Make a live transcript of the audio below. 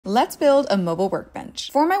Let's build a mobile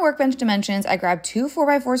workbench. For my workbench dimensions, I grabbed 2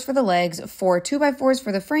 4x4s for the legs, 4 2x4s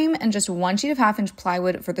for the frame, and just 1 sheet of 1/2-inch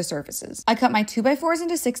plywood for the surfaces. I cut my 2x4s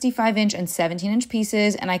into 65-inch and 17-inch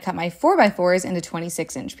pieces, and I cut my 4x4s into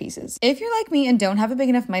 26-inch pieces. If you're like me and don't have a big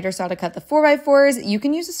enough miter saw to cut the 4x4s, you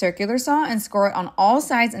can use a circular saw and score it on all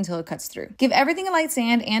sides until it cuts through. Give everything a light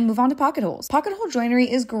sand and move on to pocket holes. Pocket hole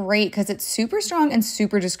joinery is great because it's super strong and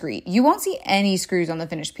super discreet. You won't see any screws on the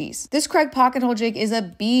finished piece. This Kreg Pocket-Hole Jig is a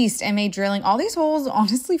beast and made drilling all these holes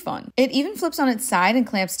honestly fun. It even flips on its side and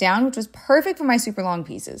clamps down, which was perfect for my super long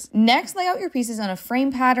pieces. Next, lay out your pieces on a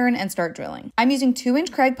frame pattern and start drilling. I'm using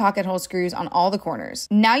 2-inch Kreg pocket hole screws on all the corners.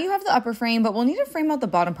 Now you have the upper frame, but we'll need to frame out the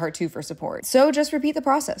bottom part too for support. So just repeat the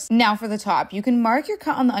process. Now for the top, you can mark your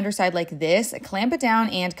cut on the underside like this, clamp it down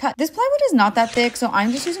and cut. This plywood is not that thick, so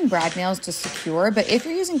I'm just using brad nails to secure, but if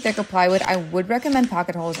you're using thicker plywood, I would recommend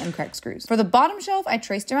pocket holes and Kreg screws. For the bottom shelf, I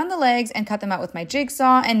traced around the legs and cut them out with my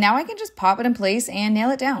jigsaw, and now I can just pop it in place and nail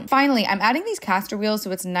it down. Finally, I'm adding these caster wheels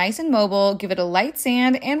so it's nice and mobile, give it a light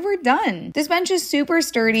sand, and we're done. This bench is super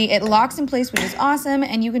sturdy, it locks in place, which is awesome,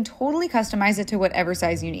 and you can totally customize it to whatever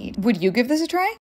size you need. Would you give this a try?